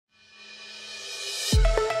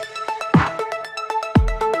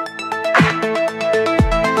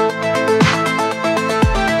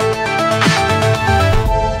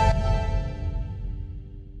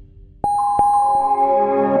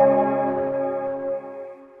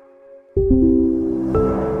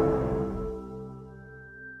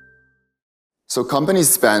So companies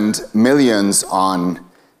spend millions on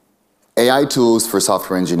AI tools for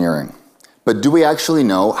software engineering. But do we actually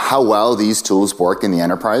know how well these tools work in the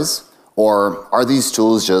enterprise? Or are these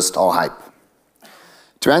tools just all hype?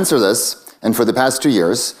 To answer this, and for the past 2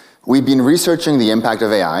 years, we've been researching the impact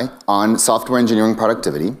of AI on software engineering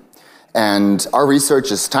productivity. And our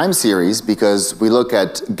research is time series because we look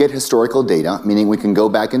at get historical data, meaning we can go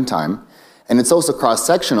back in time. And it's also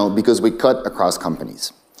cross-sectional because we cut across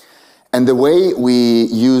companies. And the way we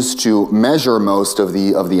use to measure most of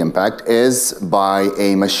the impact is by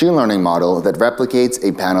a machine learning model that replicates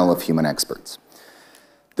a panel of human experts.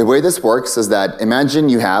 The way this works is that imagine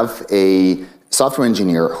you have a software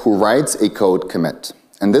engineer who writes a code commit.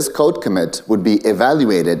 And this code commit would be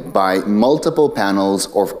evaluated by multiple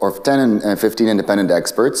panels of 10 and 15 independent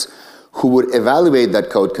experts who would evaluate that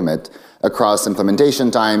code commit across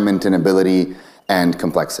implementation time, maintainability, and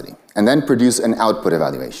complexity, and then produce an output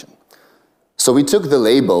evaluation. So we took the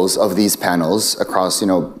labels of these panels across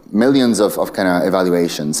millions of kind of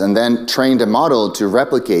evaluations and then trained a model to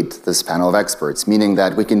replicate this panel of experts, meaning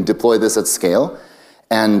that we can deploy this at scale.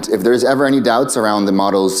 And if there's ever any doubts around the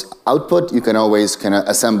model's output, you can always kind of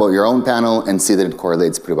assemble your own panel and see that it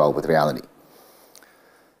correlates pretty well with reality.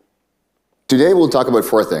 Today we'll talk about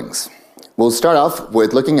 4 things. We'll start off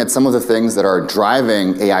with looking at some of the things that are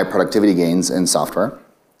driving AI productivity gains in software.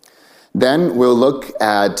 Then we'll look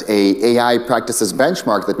at an AI practices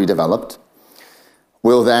benchmark that we developed.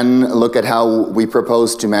 We'll then look at how we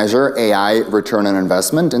propose to measure AI return on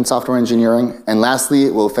investment in software engineering. And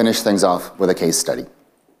lastly, we'll finish things off with a case study.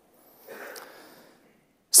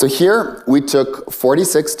 So here we took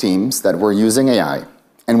 46 teams that were using AI,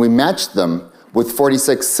 and we matched them with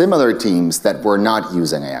 46 similar teams that were not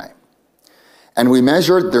using AI. And we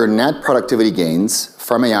measured their net productivity gains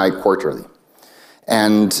from AI quarterly.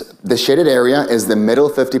 And the shaded area is the middle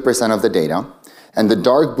 50% of the data, and the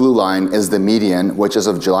dark blue line is the median, which as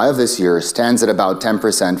of July of this year stands at about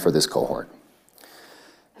 10% for this cohort.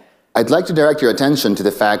 I'd like to direct your attention to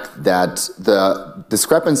the fact that the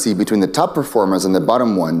discrepancy between the top performers and the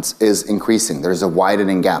bottom ones is increasing. There's a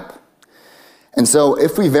widening gap. And so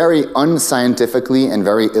if we very unscientifically and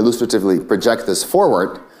very illustratively project this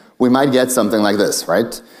forward, we might get something like this,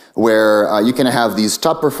 right? Where you can have these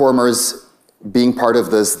top performers being part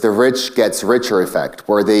of this the rich gets richer effect,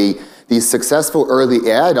 where these successful early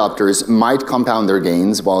AI adopters might compound their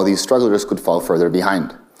gains while these strugglers could fall further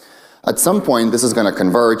behind. At some point, this is going to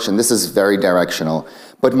converge, and this is very directional.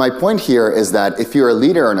 But my point here is that if you're a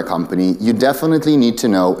leader in a company, you definitely need to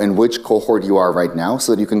know in which cohort you are right now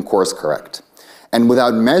so that you can course correct. And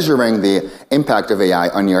without measuring the impact of AI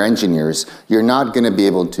on your engineers, you're not going to be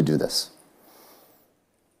able to do this.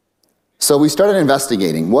 So we started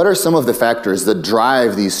investigating what are some of the factors that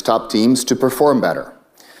drive these top teams to perform better.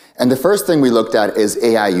 And the first thing we looked at is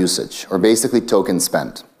AI usage, or basically token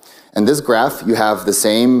spent. In this graph, you have the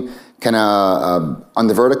same kind of, on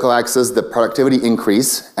the vertical axis, the productivity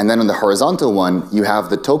increase, and then on the horizontal one, you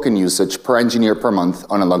have the token usage per engineer per month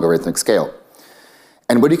on a logarithmic scale.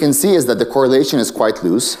 And what you can see is that the correlation is quite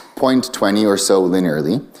loose, 0.20 or so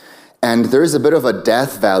linearly. And there is a bit of a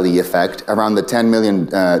Death Valley effect around the 10 million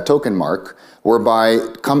token mark, whereby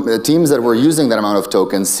teams that were using that amount of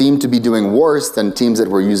tokens seem to be doing worse than teams that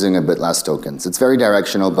were using a bit less tokens. It's very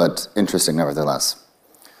directional, but interesting nevertheless.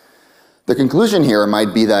 The conclusion here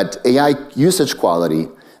might be that AI usage quality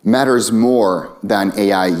matters more than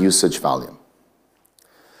AI usage volume.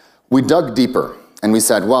 We dug deeper and we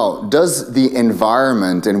said, well, does the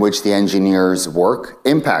environment in which the engineers work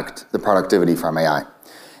impact the productivity from AI?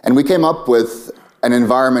 And we came up with an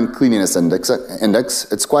environment cleanliness index.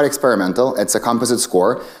 It's quite experimental. It's a composite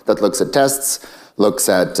score that looks at tests, looks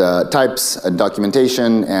at types, at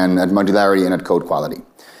documentation, and at modularity and at code quality.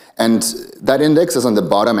 And that index is on the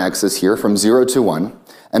bottom axis here from 0 to 1.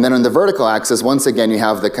 And then on the vertical axis, once again, you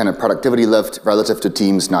have the kind of productivity lift relative to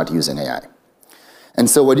teams not using AI. And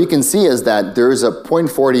so what you can see is that there is a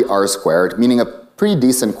 0.40 R squared, meaning a pretty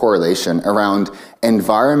decent correlation around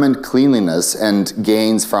environment cleanliness and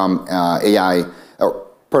gains from AI, or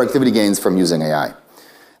productivity gains from using AI.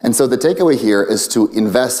 And so the takeaway here is to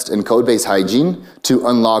invest in Codebase hygiene to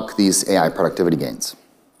unlock these AI productivity gains.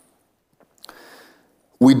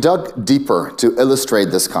 We dug deeper to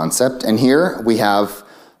illustrate this concept, and here we have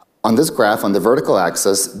on this graph, on the vertical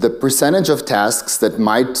axis, the percentage of tasks that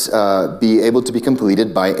might be able to be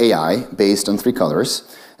completed by AI based on 3 colors.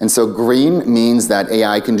 And so green means that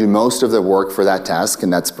AI can do most of the work for that task in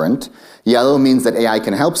that sprint. Yellow means that AI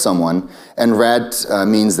can help someone. And red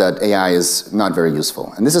means that AI is not very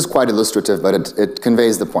useful. And this is quite illustrative, but it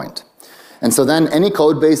conveys the point. And so then any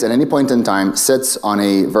code base at any point in time sits on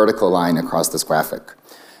a vertical line across this graphic.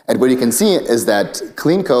 And what you can see is that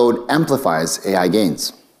clean code amplifies AI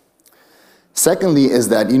gains. Secondly is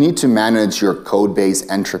that you need to manage your code base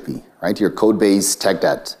entropy, right? Your code base tech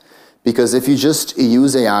debt. Because if you just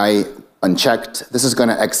use AI unchecked, this is going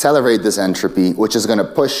to accelerate this entropy, which is going to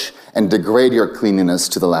push and degrade your cleanliness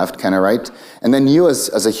to the left, kind of right? And then you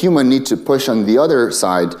as a human need to push on the other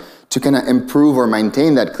side to kind of improve or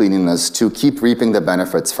maintain that cleanliness to keep reaping the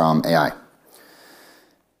benefits from AI.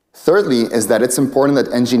 Thirdly is that it's important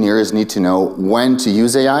that engineers need to know when to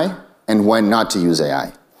use AI and when not to use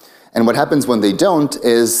AI. And what happens when they don't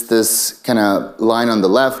is this kind of line on the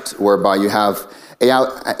left whereby you have AI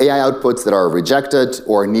outputs that are rejected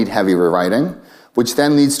or need heavy rewriting, which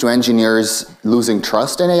then leads to engineers losing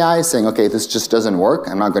trust in AI, saying, okay, this just doesn't work,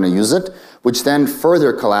 I'm not going to use it, which then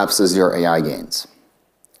further collapses your AI gains.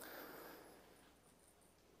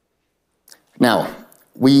 Now,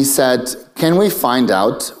 we said, can we find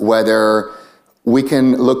out whether we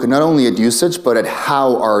can look not only at usage, but at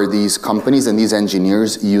how are these companies and these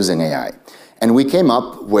engineers using AI? And we came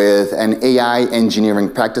up with an AI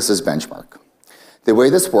engineering practices benchmark. The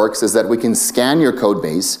way this works is that we can scan your code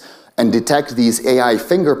base and detect these AI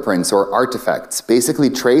fingerprints or artifacts,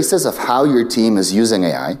 basically traces of how your team is using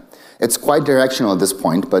AI. It's quite directional at this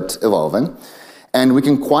point, but evolving. And we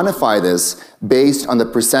can quantify this based on the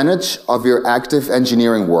percentage of your active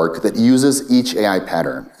engineering work that uses each AI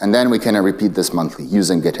pattern. And then we can repeat this monthly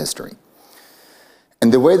using Git history.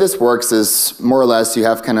 And the way this works is more or less you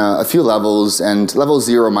have kind of a few levels, and level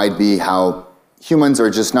 0 might be how humans are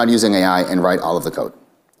just not using AI and write all of the code.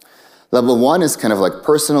 Level 1 is kind of like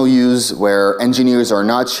personal use, where engineers are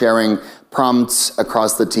not sharing prompts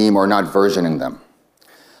across the team or not versioning them.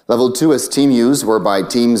 Level 2 is team use, whereby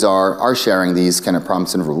teams are sharing these kind of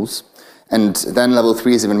prompts and rules. And then level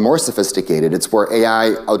 3 is even more sophisticated. It's where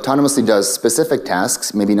AI autonomously does specific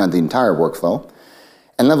tasks, maybe not the entire workflow.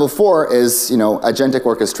 And level 4 is, agentic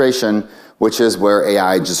orchestration, which is where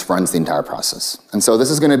AI just runs the entire process. And so this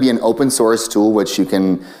is going to be an open source tool which you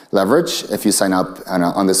can leverage if you sign up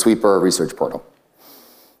on the Sweeper research portal.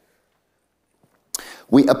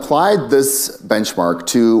 We applied this benchmark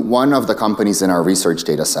to one of the companies in our research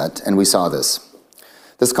data set, and we saw this.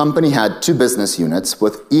 This company had 2 business units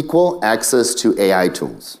with equal access to AI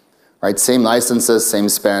tools, right? Same licenses, same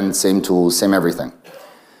spend, same tools, same everything.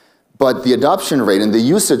 But the adoption rate and the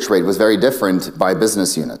usage rate was very different by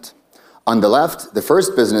business unit. On the left, the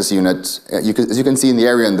first business unit, as you can see in the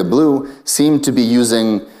area in the blue, seemed to be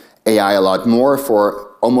using AI a lot more for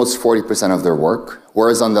almost 40% of their work,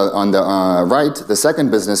 whereas on the right, the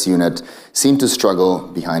second business unit seemed to struggle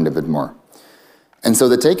behind a bit more. And so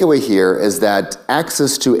the takeaway here is that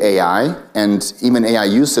access to AI and even AI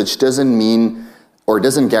usage doesn't mean or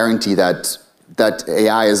doesn't guarantee that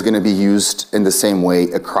AI is going to be used in the same way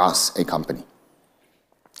across a company.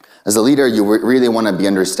 As a leader, you really want to be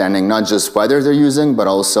understanding not just whether they're using, but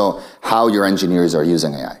also how your engineers are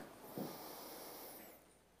using AI.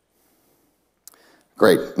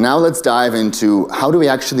 Great. Now let's dive into how do we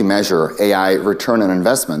actually measure AI return on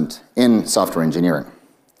investment in software engineering.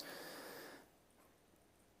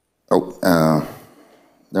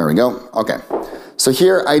 There we go. Okay. So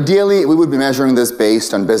here, ideally, we would be measuring this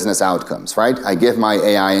based on business outcomes, right? I give my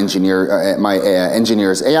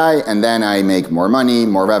engineers AI, and then I make more money,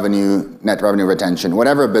 more revenue, net revenue retention,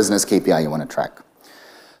 whatever business KPI you want to track.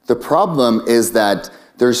 The problem is that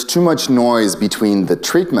there's too much noise between the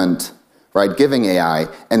treatment, right, giving AI,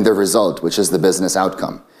 and the result, which is the business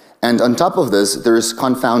outcome. And on top of this, there's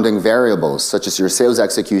confounding variables, such as your sales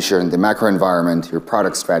execution, the macro environment, your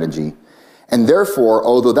product strategy. And therefore,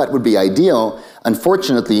 although that would be ideal,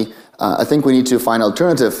 unfortunately, I think we need to find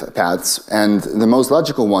alternative paths. And the most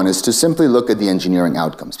logical one is to simply look at the engineering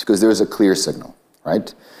outcomes, because there's a clear signal,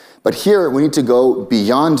 right? But here, we need to go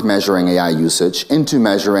beyond measuring AI usage into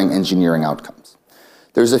measuring engineering outcomes.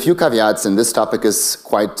 There's a few caveats, and this topic is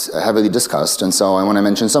quite heavily discussed, and so I want to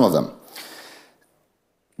mention some of them.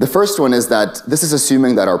 The first one is that this is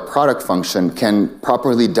assuming that our product function can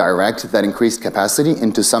properly direct that increased capacity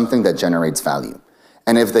into something that generates value.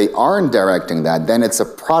 And if they aren't directing that, then it's a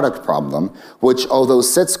product problem, which although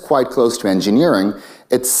sits quite close to engineering,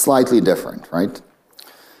 it's slightly different, right?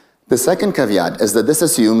 The second caveat is that this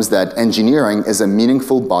assumes that engineering is a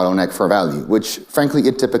meaningful bottleneck for value, which frankly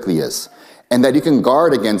it typically is, and that you can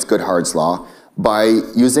guard against Goodhart's law by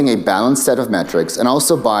using a balanced set of metrics and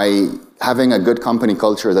also by having a good company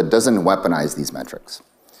culture that doesn't weaponize these metrics.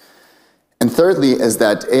 And thirdly is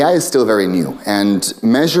that AI is still very new, and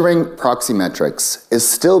measuring proxy metrics is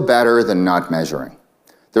still better than not measuring.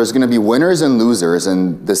 There's going to be winners and losers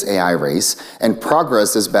in this AI race, and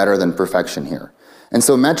progress is better than perfection here. And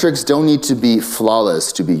so metrics don't need to be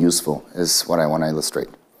flawless to be useful, is what I want to illustrate.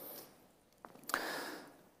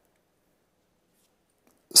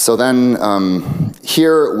 So then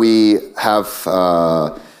here we have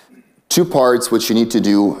 2 parts which you need to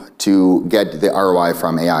do to get the ROI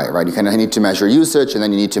from AI, right? You kind of need to measure usage, and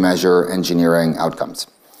then you need to measure engineering outcomes.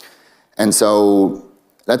 And so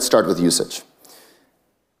let's start with usage.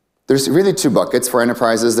 There's really 2 buckets for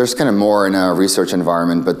enterprises. There's kind of more in a research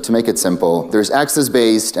environment, but to make it simple, there's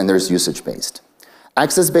access-based and there's usage-based.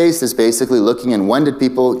 Access-based is basically looking at when did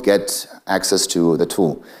people get access to the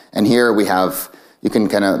tool. And here we have, you can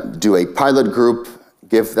kind of do a pilot group,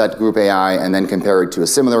 give that group AI, and then compare it to a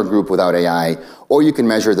similar group without AI, or you can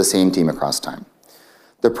measure the same team across time.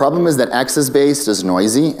 The problem is that access-based is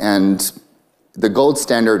noisy, and the gold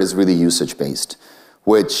standard is really usage-based,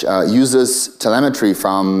 which uses telemetry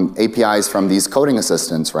from APIs from these coding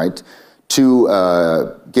assistants, right, to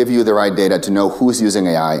give you the right data to know who's using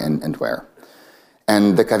AI and where.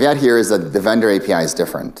 And the caveat here is that the vendor API is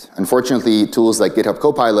different. Unfortunately, tools like GitHub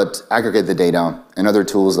Copilot aggregate the data, and other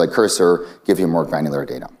tools like Cursor give you more granular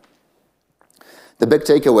data. The big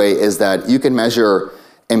takeaway is that you can measure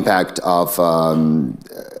impact of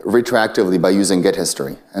retroactively by using Git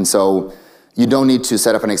history. And so you don't need to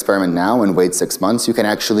set up an experiment now and wait 6 months. You can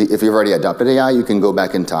actually, if you've already adopted AI, you can go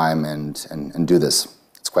back in time and do this.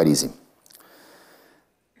 It's quite easy.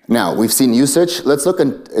 Now, we've seen usage. Let's look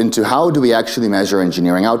into how do we actually measure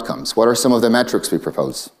engineering outcomes. What are some of the metrics we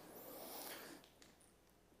propose?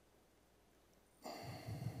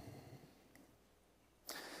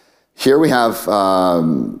 Here we have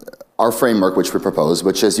our framework, which we propose,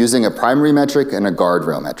 which is using a primary metric and a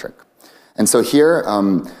guardrail metric. And so here,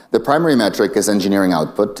 the primary metric is engineering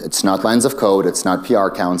output. It's not lines of code, it's not PR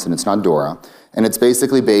counts, and it's not DORA. And it's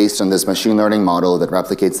basically based on this machine learning model that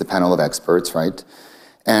replicates the panel of experts, right?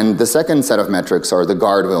 And the second set of metrics are the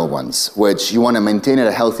guardrail ones, which you want to maintain at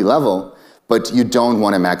a healthy level, but you don't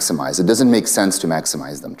want to maximize. It doesn't make sense to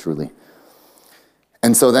maximize them, truly.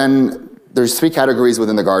 And so then there's 3 categories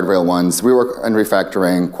within the guardrail ones: rework and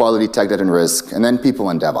refactoring, quality, tech debt and risk, and then people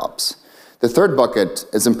and DevOps. The third bucket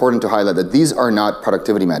is important to highlight that these are not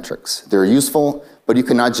productivity metrics. They're useful, but you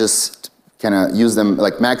cannot just kind of use them,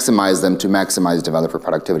 like maximize them to maximize developer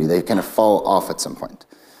productivity. They kind of fall off at some point.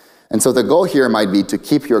 And so the goal here might be to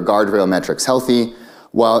keep your guardrail metrics healthy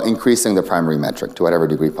while increasing the primary metric to whatever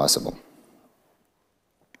degree possible.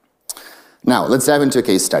 Now, let's dive into a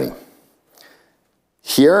case study.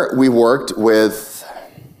 Here we worked with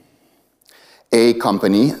a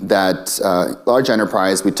company that, large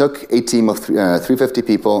enterprise. We took a team of 350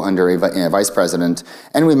 people under a vice president,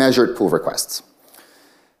 and we measured pull requests.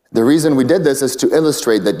 The reason we did this is to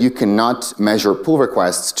illustrate that you cannot measure pull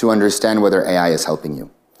requests to understand whether AI is helping you.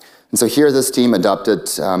 And so here this team adopted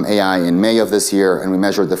AI in May of this year, and we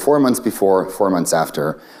measured the 4 months before, 4 months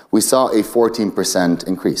after. We saw a 14%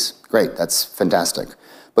 increase. Great, that's fantastic.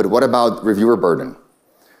 But what about reviewer burden?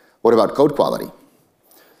 What about code quality?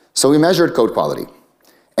 So we measured code quality.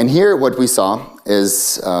 And here what we saw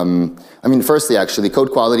is, firstly actually,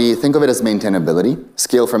 code quality, think of it as maintainability,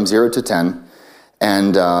 scale from 0 to 10.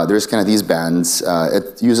 And there's kind of these bands.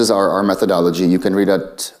 It uses our methodology. You can read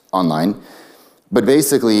it online. But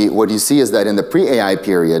basically, what you see is that in the pre-AI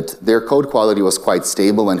period, their code quality was quite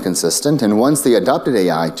stable and consistent. And once they adopted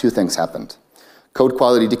AI, 2 things happened. Code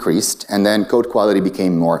quality decreased, and then code quality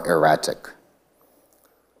became more erratic.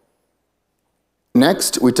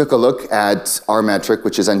 Next, we took a look at our metric,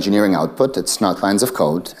 which is engineering output. It's not lines of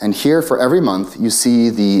code. And here, for every month, you see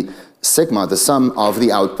the sigma, the sum of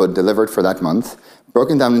the output delivered for that month,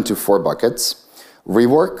 broken down into 4 buckets.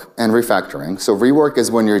 Rework and refactoring. So rework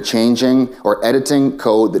is when you're changing or editing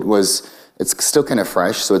code that it's still kind of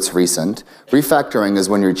fresh, so it's recent. Refactoring is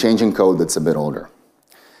when you're changing code that's a bit older.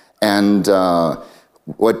 And then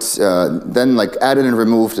like added and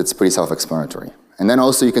removed, it's pretty self-explanatory. And then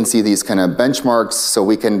also you can see these kind of benchmarks, so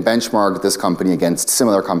we can benchmark this company against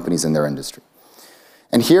similar companies in their industry.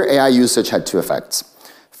 And here AI usage had 2 effects.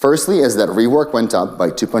 Firstly is that rework went up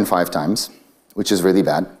by 2.5 times, which is really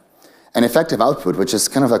bad. And effective output, which is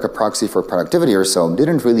kind of like a proxy for productivity or so,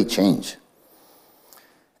 didn't really change.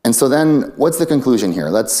 And so then, what's the conclusion here?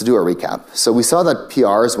 Let's do a recap. So we saw that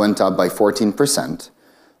PRs went up by 14%,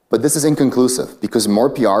 but this is inconclusive, because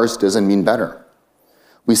more PRs doesn't mean better.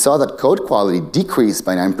 We saw that code quality decreased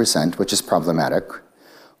by 9%, which is problematic.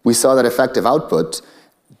 We saw that effective output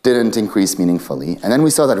didn't increase meaningfully. And then we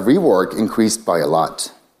saw that rework increased by a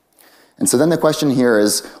lot. And so then the question here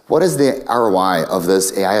is, what is the ROI of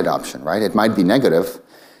this AI adoption, right? It might be negative.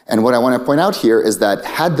 And what I want to point out here is that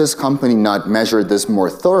had this company not measured this more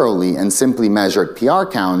thoroughly and simply measured PR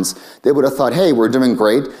counts, they would have thought, hey, we're doing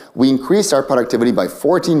great. We increased our productivity by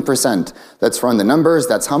 14%. Let's run the numbers.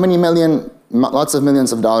 That's how many million, lots of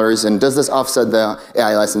millions of dollars. And does this offset the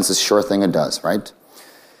AI licenses? Sure thing it does, right?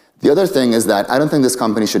 The other thing is that I don't think this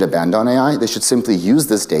company should abandon AI. They should simply use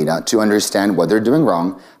this data to understand what they're doing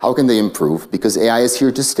wrong, how can they improve, because AI is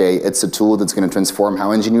here to stay. It's a tool that's going to transform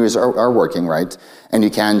how engineers are working, right? And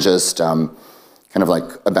you can't just kind of like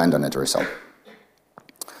abandon it or so.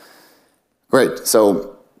 Great,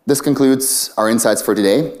 so this concludes our insights for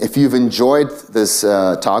today. If you've enjoyed this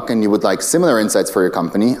talk and you would like similar insights for your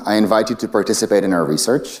company, I invite you to participate in our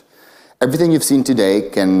research. Everything you've seen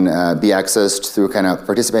today can be accessed through kind of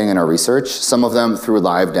participating in our research, some of them through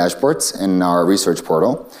live dashboards in our research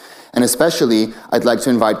portal. And especially, I'd like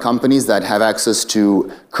to invite companies that have access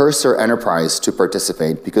to Cursor Enterprise to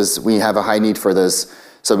participate, because we have a high need for this,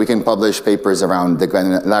 so we can publish papers around the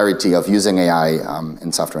granularity of using AI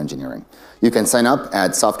in software engineering. You can sign up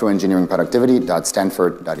at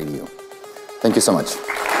softwareengineeringproductivity.stanford.edu. Thank you so much.